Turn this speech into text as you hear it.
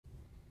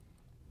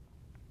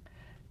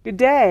Good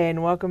day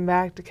and welcome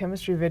back to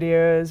Chemistry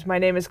Videos. My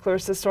name is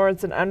Clarissa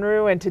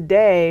Sorensen-Unruh and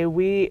today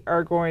we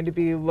are going to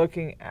be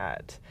looking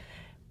at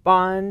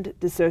bond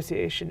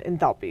dissociation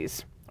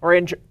enthalpies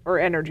or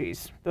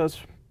energies. Those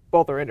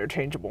both are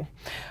interchangeable.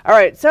 All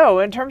right, so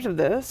in terms of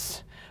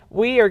this,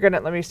 we are going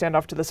to, let me stand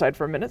off to the side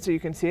for a minute so you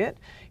can see it.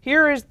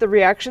 Here is the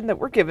reaction that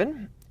we're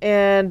given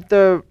and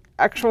the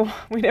actual,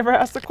 we never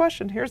asked the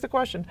question. Here's the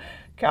question.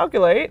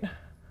 Calculate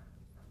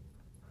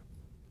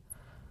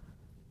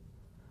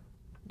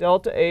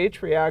delta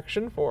H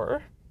reaction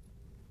for.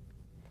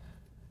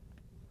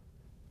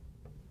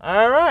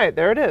 All right,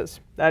 there it is.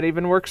 That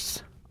even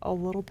works a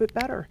little bit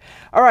better.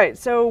 All right,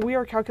 so we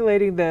are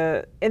calculating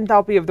the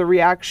enthalpy of the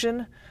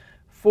reaction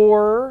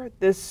for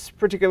this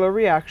particular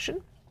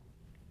reaction.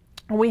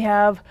 We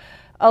have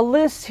a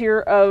list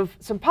here of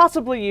some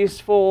possibly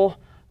useful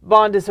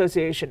bond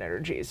dissociation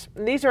energies.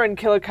 And these are in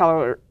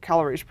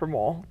kilocalories per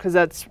mole because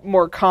that's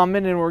more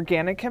common in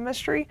organic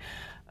chemistry.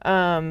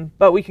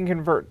 But we can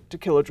convert to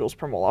kilojoules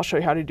per mole. I'll show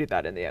you how to do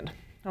that in the end.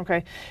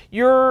 Okay,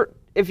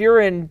 if you're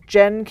in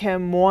Gen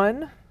Chem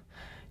 1,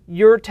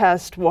 your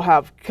test will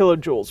have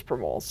kilojoules per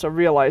mole. So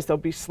realize they'll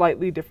be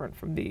slightly different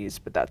from these,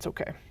 but that's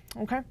okay.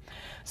 Okay,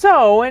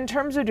 so in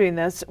terms of doing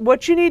this,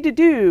 what you need to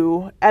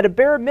do at a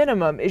bare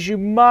minimum is you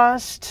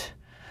must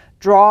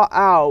draw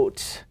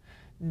out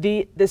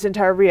this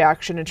entire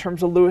reaction in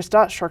terms of Lewis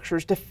dot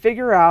structures to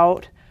figure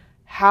out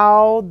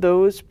how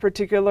those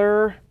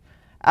particular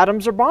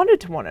atoms are bonded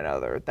to one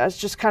another. That's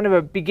just kind of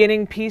a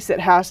beginning piece that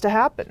has to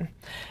happen.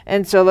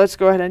 And so let's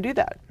go ahead and do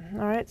that.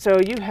 All right, so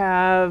you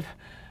have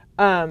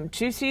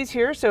two C's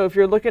here. So if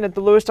you're looking at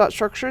the Lewis dot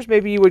structures,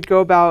 maybe you would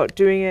go about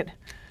doing it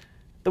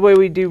the way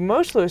we do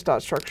most Lewis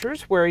dot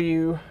structures, where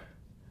you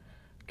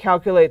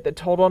calculate the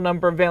total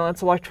number of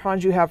valence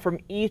electrons you have from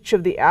each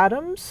of the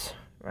atoms,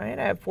 right?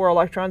 I have 4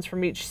 electrons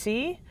from each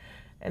C,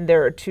 and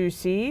there are 2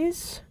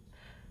 C's.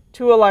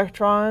 2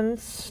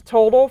 electrons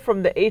total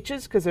from the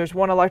H's, because there's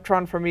 1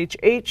 electron from each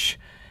H,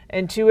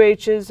 and 2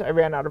 H's. I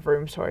ran out of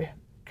room, so I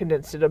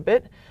condensed it a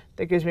bit.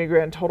 That gives me a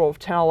grand total of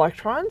 10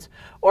 electrons.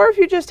 Or if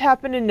you just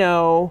happen to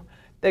know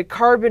that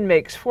carbon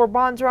makes 4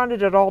 bonds around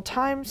it at all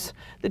times,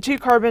 the 2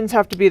 carbons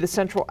have to be the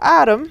central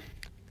atom.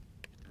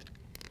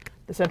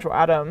 The central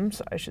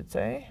atoms, I should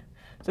say.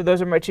 So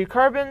those are my 2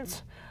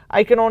 carbons.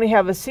 I can only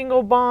have a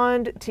single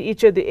bond to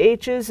each of the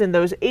H's, and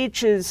those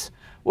H's,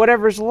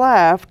 whatever's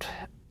left,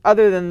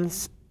 other than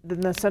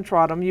the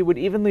central atom, you would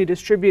evenly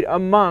distribute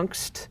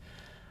amongst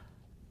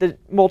the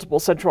multiple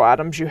central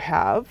atoms you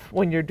have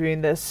when you're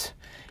doing this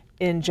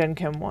in Gen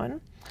Chem 1.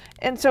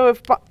 And so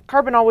if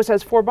carbon always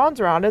has 4 bonds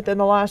around it, then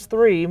the last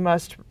 3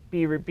 must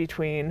be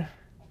between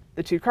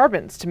the 2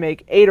 carbons to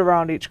make 8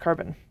 around each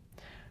carbon.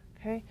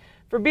 Okay.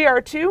 For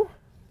Br2,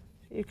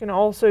 you can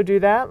also do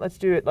that. Let's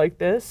do it like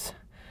this.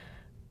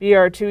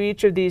 Br2,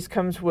 each of these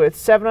comes with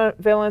 7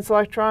 valence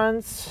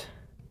electrons,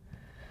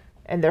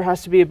 and there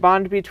has to be a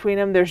bond between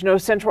them. There's no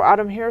central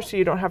atom here, so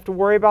you don't have to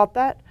worry about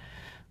that.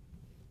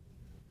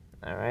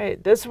 All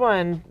right, this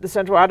one, the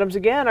central atoms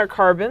again are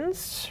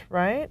carbons,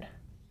 right?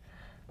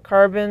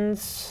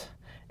 Carbons,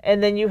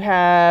 and then you're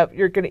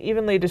going to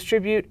evenly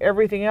distribute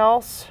everything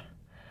else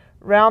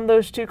around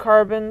those 2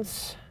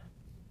 carbons.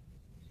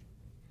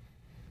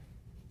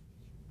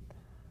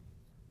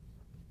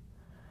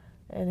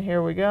 And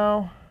here we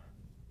go.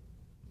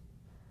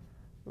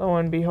 Lo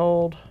and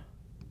behold.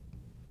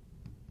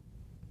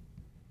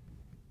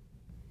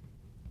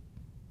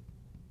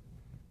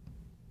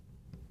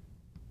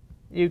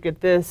 You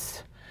get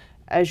this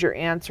as your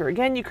answer.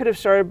 Again, you could have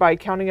started by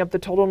counting up the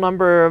total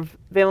number of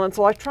valence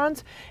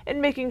electrons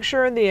and making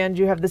sure in the end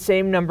you have the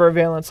same number of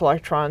valence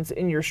electrons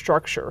in your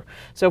structure.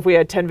 So if we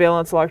had 10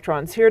 valence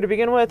electrons here to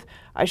begin with,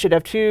 I should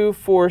have 2,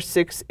 4,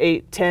 6,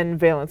 8, 10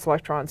 valence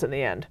electrons in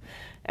the end.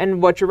 And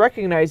what you're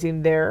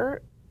recognizing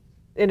there,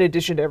 in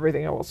addition to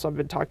everything else I've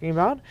been talking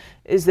about,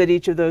 is that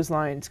each of those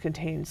lines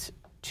contains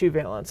 2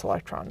 valence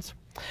electrons.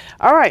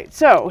 All right,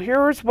 so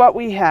here's what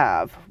we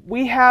have.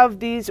 We have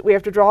these, we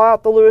have to draw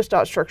out the Lewis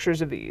dot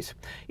structures of these.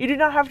 You do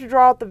not have to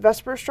draw out the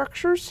VSEPR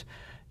structures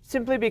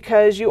simply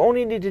because you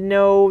only need to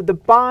know the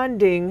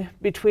bonding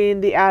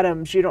between the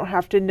atoms. You don't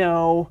have to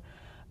know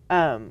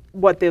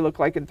what they look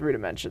like in 3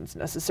 dimensions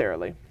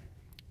necessarily.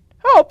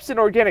 Helps in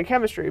organic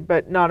chemistry,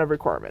 but not a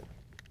requirement.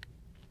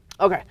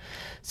 Okay,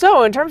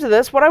 so in terms of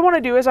this, what I want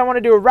to do is I want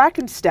to do a rack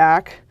and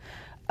stack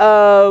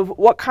of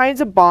what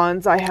kinds of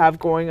bonds I have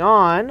going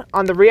on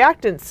the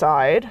reactant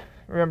side.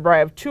 Remember, I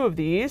have 2 of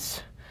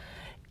these.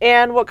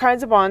 And what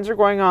kinds of bonds are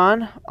going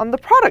on the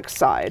product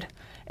side.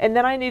 And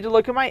then I need to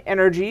look at my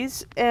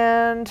energies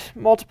and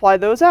multiply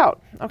those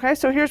out. Okay,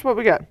 so here's what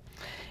we got.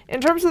 In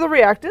terms of the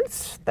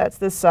reactants, that's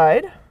this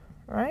side,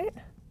 right?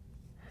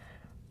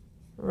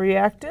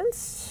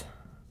 Reactants.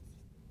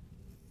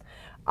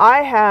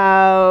 I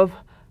have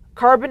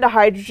carbon to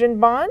hydrogen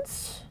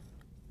bonds.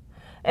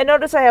 And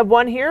notice I have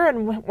 1 here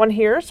and 1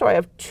 here, so I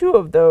have 2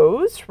 of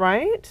those,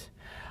 right?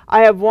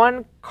 I have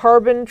 1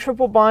 carbon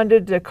triple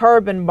bonded to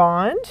carbon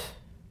bond.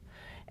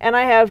 And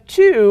I have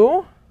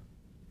 2,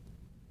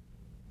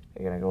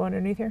 are you going to go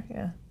underneath here?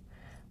 Yeah.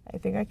 I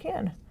think I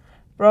can.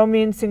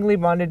 Bromine singly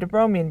bonded to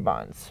bromine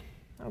bonds.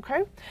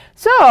 Okay,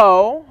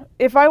 so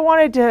if I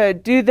wanted to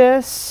do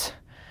this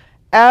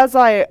as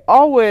I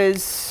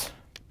always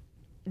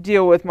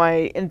deal with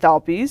my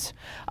enthalpies,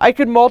 I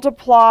could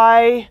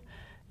multiply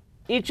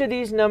each of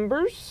these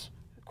numbers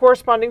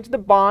corresponding to the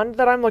bond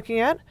that I'm looking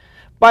at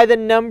by the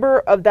number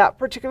of that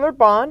particular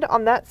bond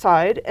on that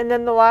side, and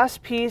then the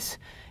last piece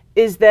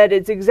is that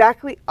it's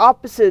exactly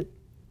opposite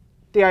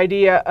the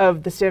idea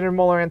of the standard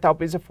molar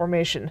enthalpies of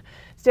formation.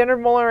 Standard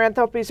molar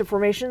enthalpies of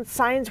formation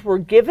signs were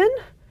given,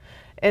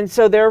 and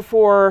so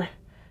therefore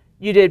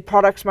you did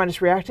products minus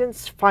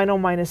reactants, final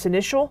minus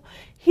initial.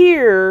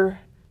 Here,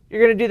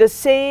 you're going to do the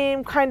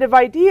same kind of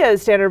idea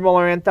as standard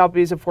molar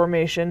enthalpies of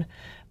formation,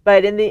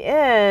 but in the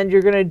end,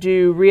 you're going to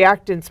do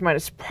reactants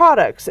minus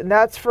products, and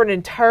that's for an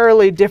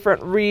entirely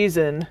different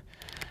reason,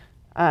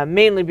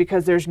 mainly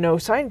because there's no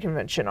sign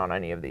convention on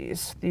any of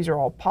these. These are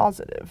all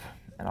positive,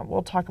 and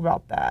we'll talk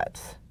about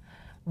that,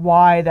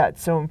 why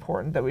that's so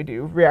important that we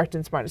do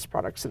reactants minus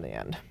products in the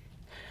end.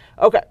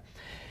 Okay.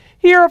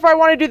 Here, if I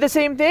want to do the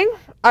same thing,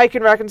 I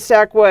can rack and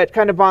stack what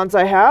kind of bonds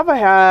I have. I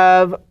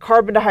have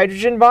carbon to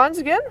hydrogen bonds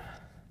again.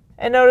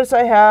 And notice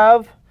I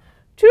have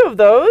two of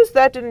those.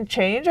 That didn't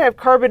change. I have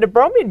carbon to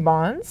bromine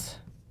bonds.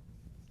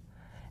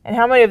 And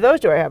how many of those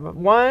do I have?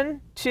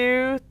 1,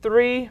 2,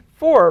 3,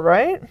 4,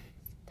 right?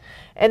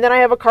 And then I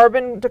have a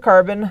carbon to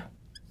carbon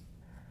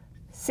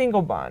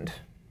single bond.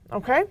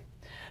 Okay?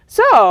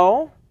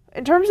 So,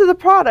 in terms of the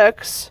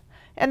products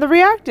and the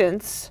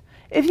reactants,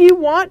 if you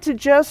want to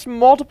just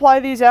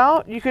multiply these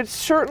out, you could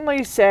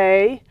certainly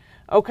say,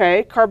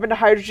 okay, carbon to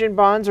hydrogen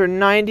bonds are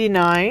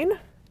 99.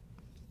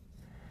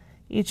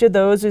 Each of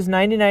those is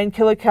 99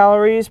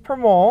 kilocalories per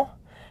mole,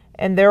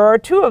 and there are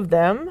two of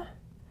them.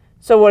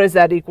 So what does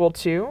that equal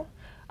to?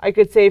 I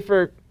could say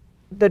for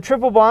the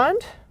triple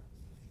bond,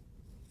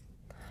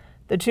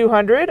 the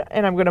 200,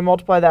 and I'm going to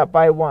multiply that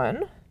by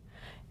 1.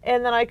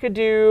 And then I could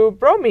do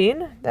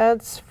bromine,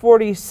 that's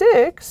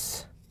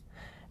 46,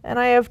 and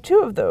I have two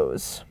of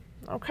those.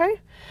 Okay,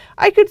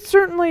 I could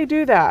certainly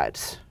do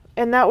that,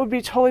 and that would be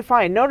totally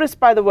fine. Notice,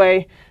 by the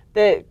way,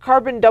 that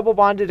carbon double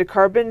bonded to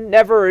carbon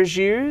never is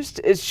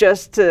used. It's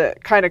just to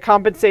kind of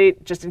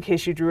compensate, just in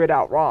case you drew it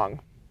out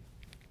wrong.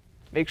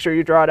 Make sure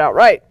you draw it out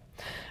right.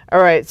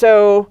 All right,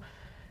 so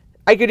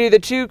I could do the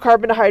two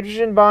carbon to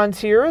hydrogen bonds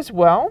here as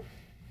well.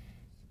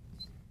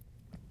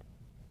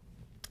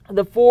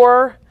 The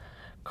 4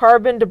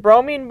 carbon to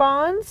bromine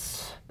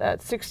bonds,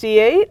 that's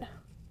 68.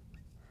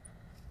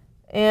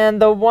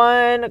 And the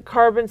 1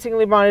 carbon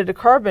singly bonded to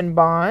carbon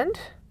bond,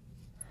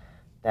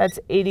 that's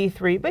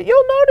 83. But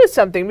you'll notice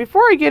something.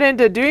 Before I get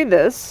into doing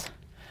this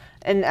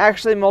and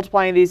actually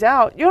multiplying these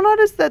out, you'll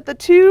notice that the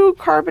 2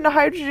 carbon to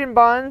hydrogen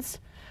bonds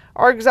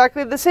are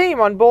exactly the same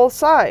on both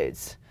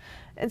sides.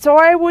 And so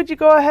why would you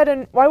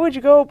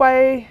go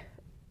by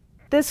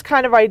this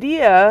kind of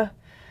idea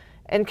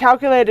and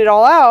calculate it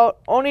all out,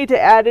 only to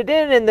add it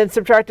in and then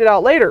subtract it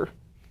out later?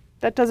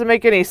 That doesn't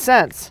make any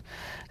sense.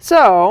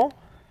 So,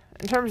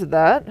 in terms of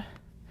that,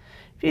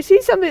 if you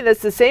see something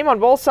that's the same on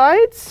both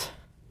sides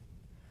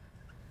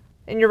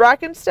in your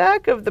rack and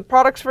stack of the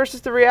products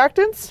versus the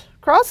reactants,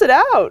 cross it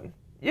out.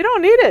 You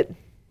don't need it.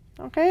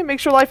 Okay, it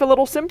makes your life a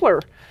little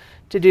simpler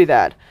to do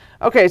that.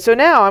 Okay, so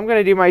now I'm going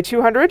to do my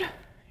 200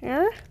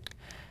 here.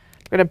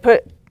 I'm going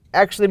to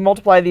actually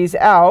multiply these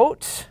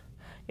out,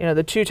 you know,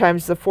 the 2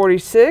 times the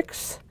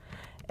 46,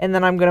 and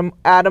then I'm going to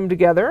add them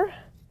together.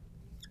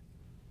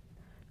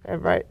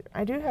 Right,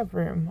 I do have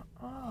room.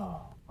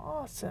 Oh,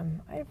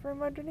 awesome. I have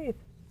room underneath.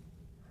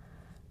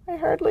 I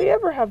hardly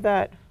ever have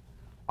that.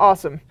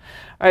 Awesome.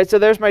 All right, so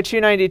there's my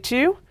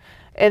 292.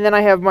 And then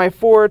I have my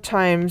 4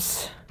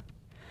 times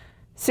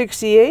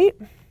 68,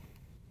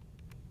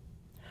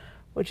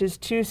 which is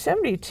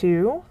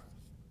 272.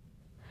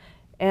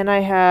 And I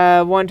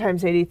have 1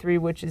 times 83,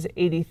 which is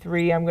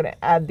 83. I'm going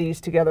to add these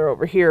together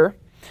over here.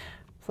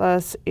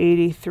 Plus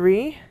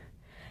 83.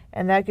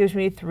 And that gives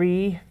me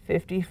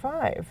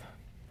 355.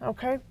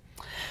 Okay.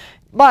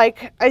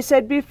 Like I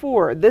said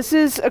before, this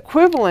is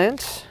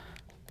equivalent,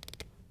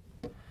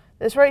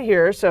 this right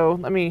here, so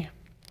let me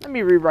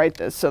rewrite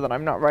this so that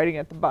I'm not writing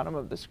at the bottom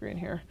of the screen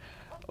here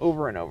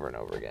over and over and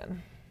over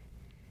again.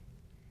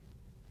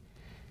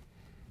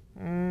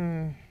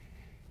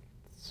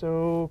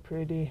 So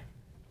pretty.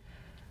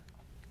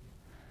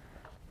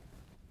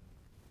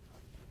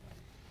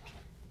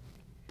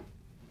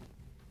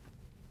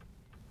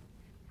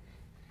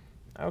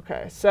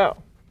 Okay,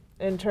 so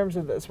in terms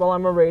of this, while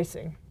I'm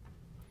erasing,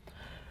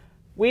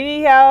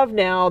 we have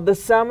now the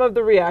sum of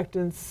the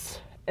reactants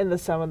and the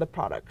sum of the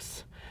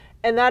products.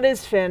 And that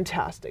is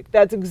fantastic.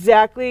 That's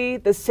exactly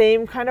the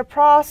same kind of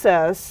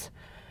process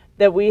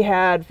that we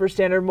had for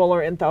standard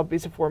molar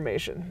enthalpies of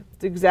formation. It's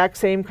the exact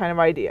same kind of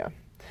idea.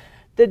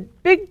 The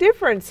big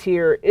difference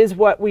here is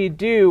what we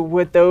do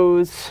with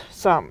those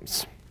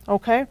sums.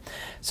 Okay,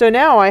 so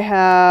now I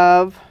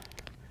have,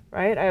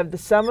 right, I have the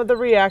sum of the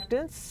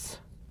reactants.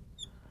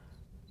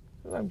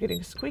 Ooh, I'm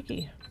getting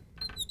squeaky.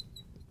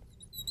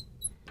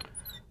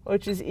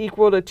 Which is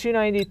equal to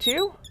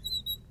 292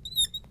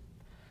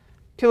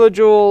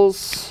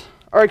 kilojoules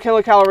or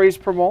kilocalories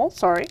per mole,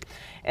 sorry.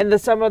 And the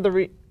sum of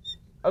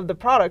the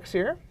products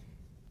here,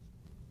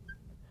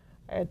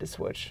 I had to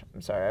switch.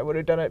 I'm sorry, I would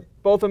have done it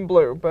both in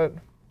blue, but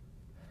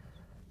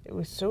it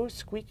was so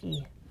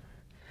squeaky.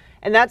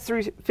 And that's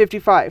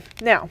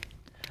 355. Now,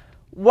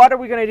 what are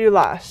we going to do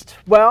last?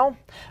 Well,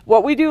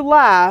 what we do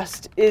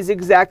last is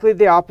exactly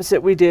the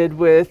opposite we did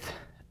with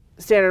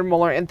standard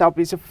molar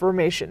enthalpies of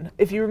formation.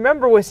 If you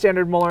remember with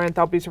standard molar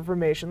enthalpies of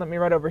formation, let me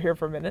write over here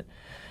for a minute.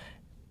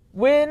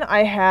 When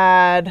I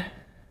had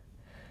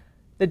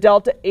the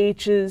delta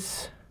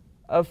H's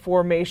of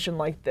formation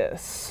like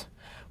this,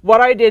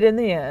 what I did in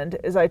the end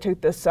is I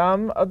took the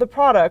sum of the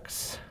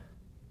products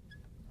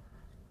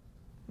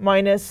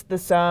minus the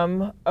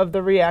sum of the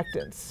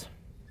reactants.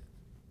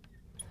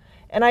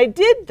 And I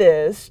did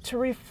this to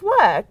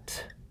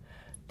reflect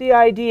the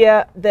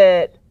idea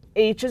that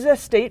H is a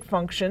state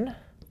function,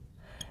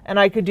 and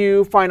I could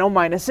do final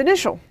minus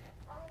initial.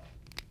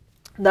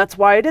 That's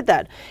why I did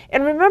that.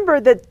 And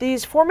remember that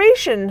these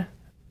formation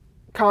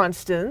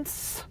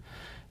constants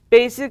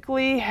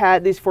basically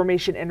had these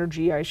formation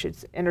energies,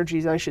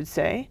 I should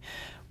say,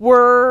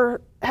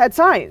 had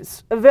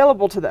signs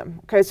available to them.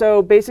 Okay,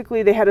 so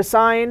basically they had a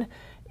sign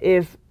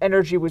if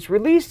energy was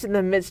released in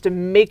the midst of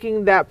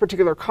making that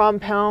particular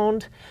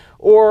compound,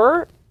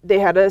 or they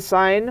had a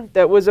sign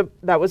that was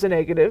a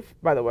negative,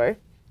 by the way,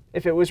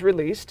 if it was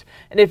released,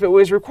 and if it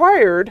was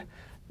required,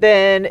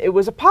 then it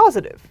was a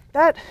positive.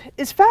 That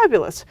is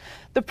fabulous.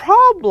 The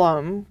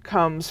problem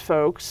comes,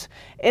 folks,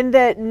 in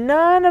that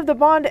none of the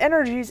bond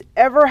energies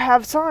ever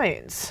have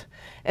signs.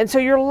 And so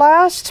your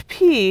last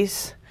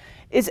piece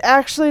is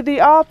actually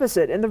the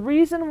opposite. And the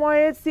reason why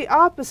it's the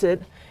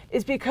opposite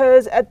is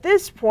because at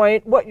this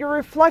point, what you're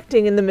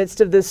reflecting in the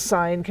midst of this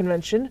sign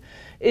convention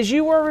is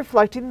you are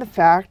reflecting the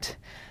fact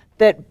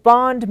that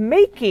bond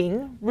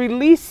making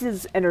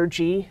releases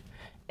energy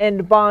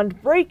and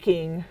bond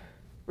breaking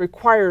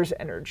requires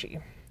energy.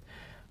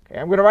 Okay,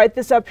 I'm going to write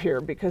this up here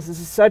because this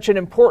is such an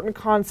important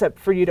concept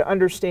for you to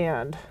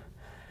understand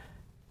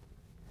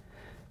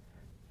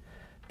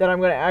that I'm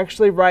going to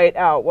actually write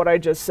out what I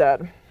just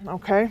said.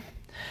 Okay,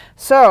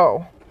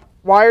 so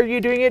why are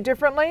you doing it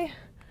differently?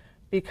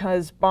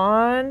 Because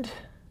bond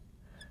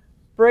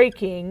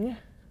breaking,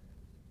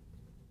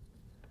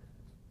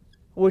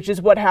 which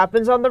is what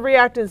happens on the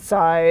reactant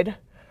side,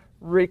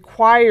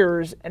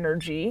 requires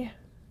energy.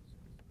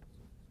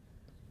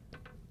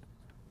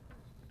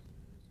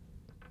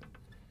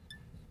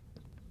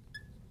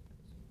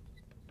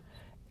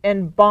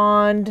 And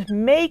bond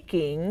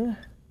making,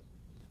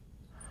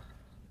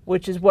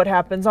 which is what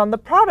happens on the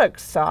product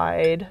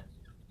side,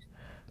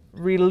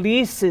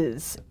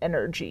 releases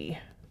energy.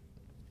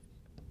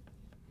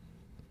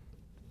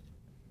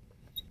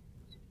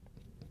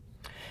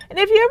 And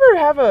if you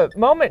ever have a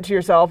moment to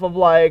yourself of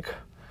like,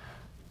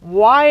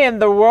 why in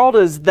the world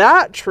is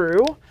that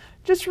true?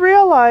 Just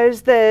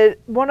realize that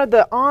one of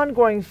the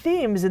ongoing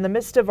themes in the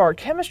midst of our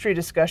chemistry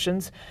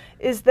discussions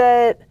is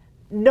that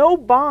no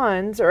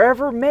bonds are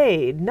ever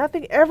made.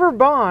 Nothing ever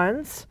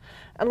bonds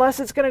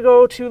unless it's going to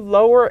go to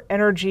lower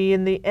energy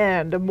in the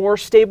end, a more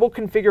stable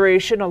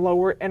configuration, a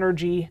lower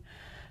energy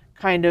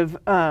kind of,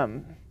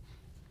 a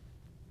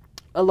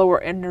lower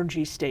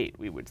energy state,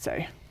 we would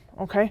say.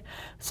 Okay,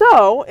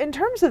 so in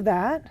terms of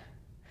that,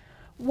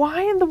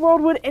 why in the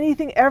world would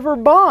anything ever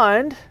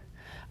bond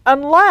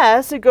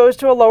unless it goes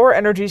to a lower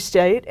energy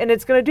state, and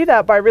it's going to do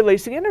that by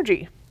releasing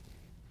energy?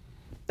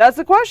 That's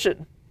the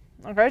question.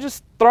 Okay,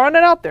 just throwing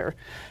it out there.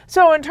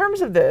 So in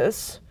terms of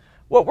this,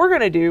 what we're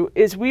going to do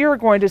is we are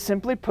going to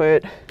simply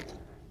put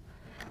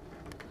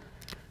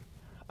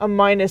a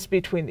minus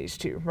between these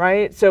two,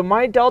 right? So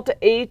my delta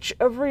H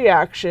of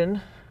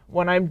reaction,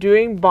 when I'm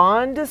doing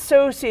bond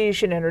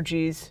dissociation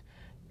energies,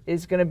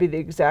 is going to be the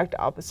exact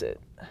opposite.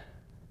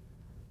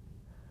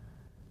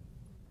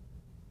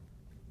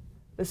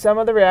 The sum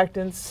of the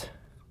reactants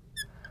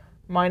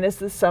minus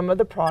the sum of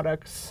the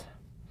products.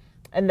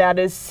 And that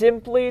is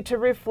simply to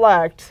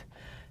reflect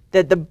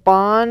that the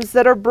bonds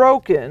that are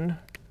broken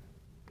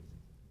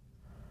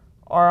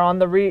are on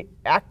the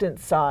reactant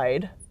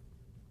side,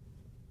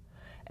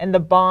 and the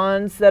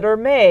bonds that are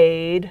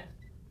made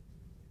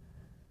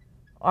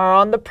are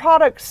on the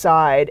product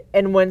side.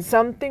 And when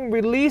something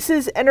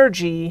releases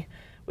energy,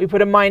 we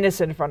put a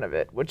minus in front of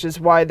it, which is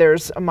why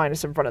there's a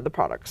minus in front of the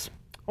products.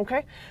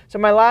 Okay, so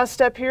my last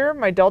step here,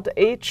 my delta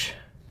H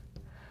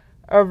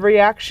of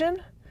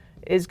reaction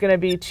is going to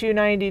be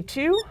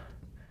 292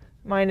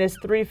 minus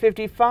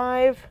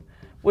 355,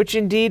 which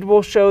indeed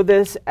will show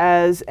this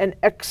as an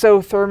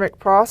exothermic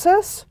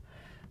process,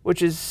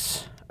 which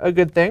is a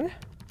good thing.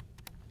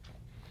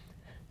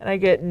 And I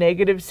get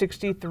negative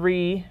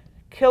 63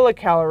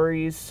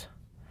 kilocalories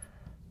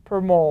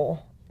per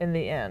mole in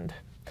the end.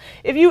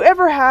 If you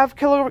ever have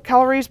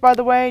kilocalories, by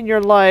the way, and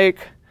you're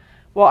like,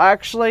 well,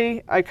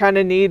 actually, I kind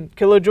of need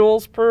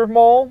kilojoules per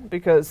mole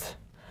because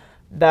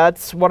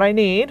that's what I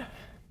need,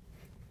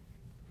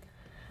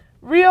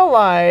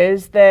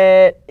 realize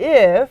that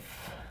if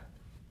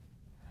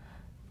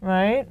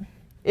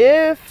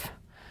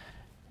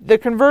the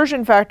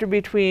conversion factor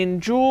between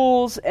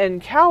joules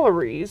and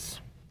calories,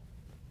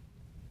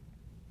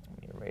 let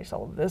me erase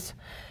all of this.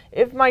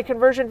 If my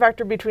conversion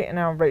factor between, and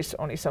I'll erase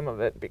only some of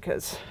it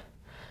because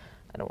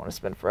I don't want to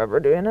spend forever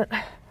doing it.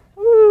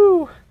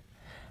 Woo!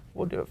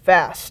 We'll do it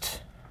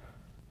fast.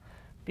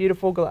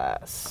 Beautiful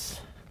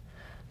glass.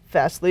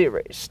 Fastly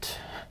erased.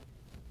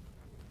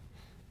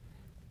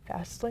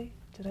 Fastly?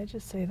 Did I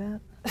just say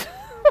that?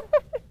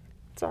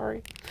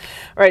 Sorry.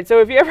 All right, so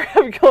if you ever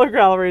have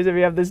kilocalories, if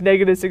you have this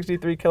negative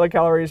 63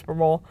 kilocalories per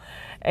mole,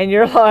 and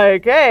you're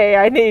like, hey,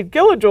 I need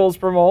kilojoules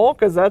per mole,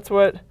 because that's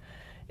what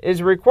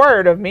is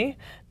required of me,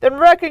 then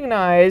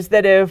recognize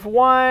that if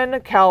 1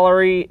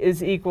 calorie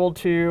is equal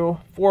to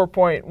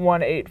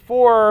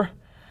 4.184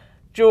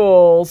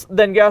 joules,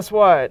 then guess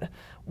what?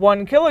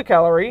 1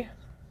 kilocalorie,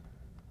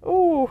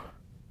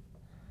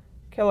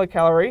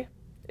 kilocalorie,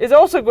 is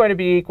also going to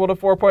be equal to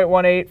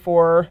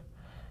 4.184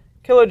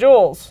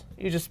 kilojoules.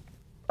 You just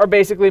are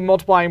basically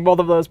multiplying both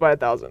of those by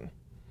 1,000.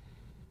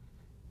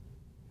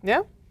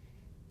 Yeah?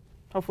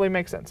 Hopefully it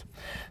makes sense.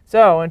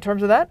 So in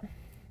terms of that,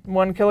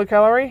 1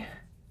 kilocalorie,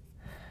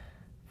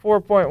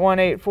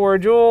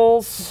 4.184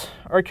 joules,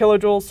 or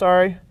kilojoules,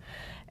 sorry,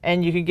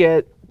 and you could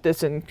get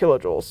this in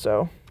kilojoules,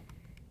 so,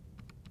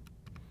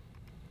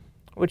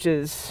 which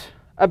is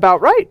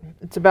about right.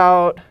 It's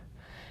about,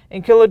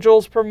 in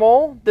kilojoules per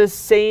mole, this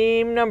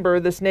same number,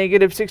 this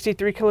negative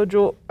 63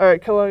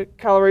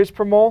 kilocalories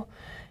per mole,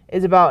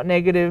 is about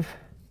negative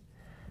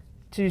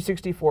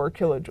 264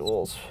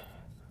 kilojoules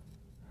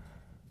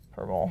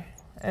per mole.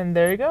 And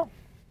there you go.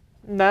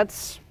 And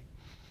that's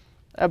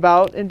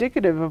about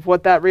indicative of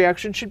what that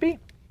reaction should be.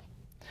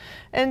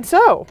 And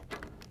so,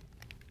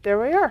 there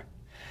we are.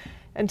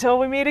 Until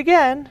we meet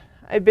again,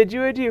 I bid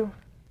you adieu.